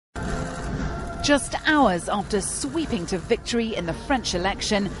Just hours after sweeping to victory in the French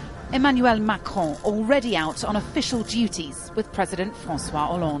election, Emmanuel Macron already out on official duties with President François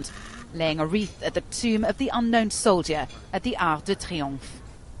Hollande, laying a wreath at the tomb of the unknown soldier at the Arc de Triomphe.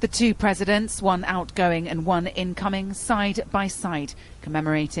 The two presidents, one outgoing and one incoming, side by side,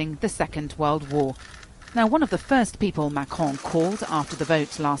 commemorating the Second World War. Now, one of the first people Macron called after the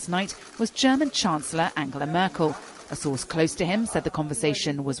vote last night was German Chancellor Angela Merkel. A source close to him said the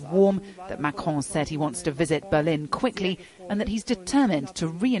conversation was warm, that Macron said he wants to visit Berlin quickly and that he's determined to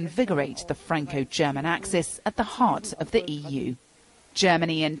reinvigorate the Franco-German axis at the heart of the EU.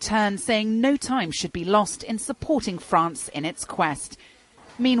 Germany, in turn, saying no time should be lost in supporting France in its quest.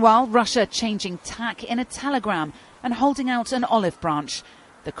 Meanwhile, Russia changing tack in a telegram and holding out an olive branch.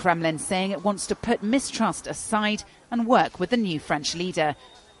 The Kremlin saying it wants to put mistrust aside and work with the new French leader.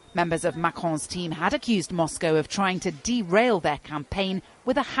 Members of Macron's team had accused Moscow of trying to derail their campaign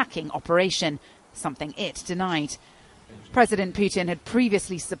with a hacking operation, something it denied. President Putin had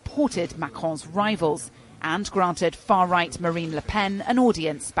previously supported Macron's rivals and granted far-right Marine Le Pen an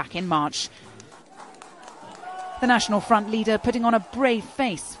audience back in March. The National Front leader putting on a brave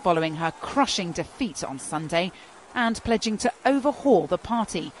face following her crushing defeat on Sunday and pledging to overhaul the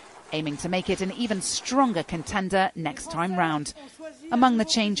party, aiming to make it an even stronger contender next time round. Among the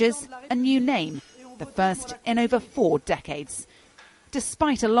changes, a new name, the first in over 4 decades.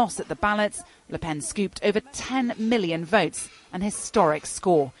 Despite a loss at the ballots, Le Pen scooped over 10 million votes, an historic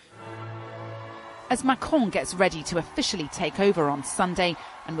score. As Macron gets ready to officially take over on Sunday,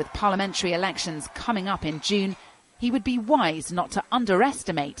 and with parliamentary elections coming up in June, he would be wise not to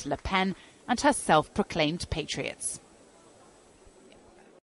underestimate Le Pen and her self-proclaimed patriots.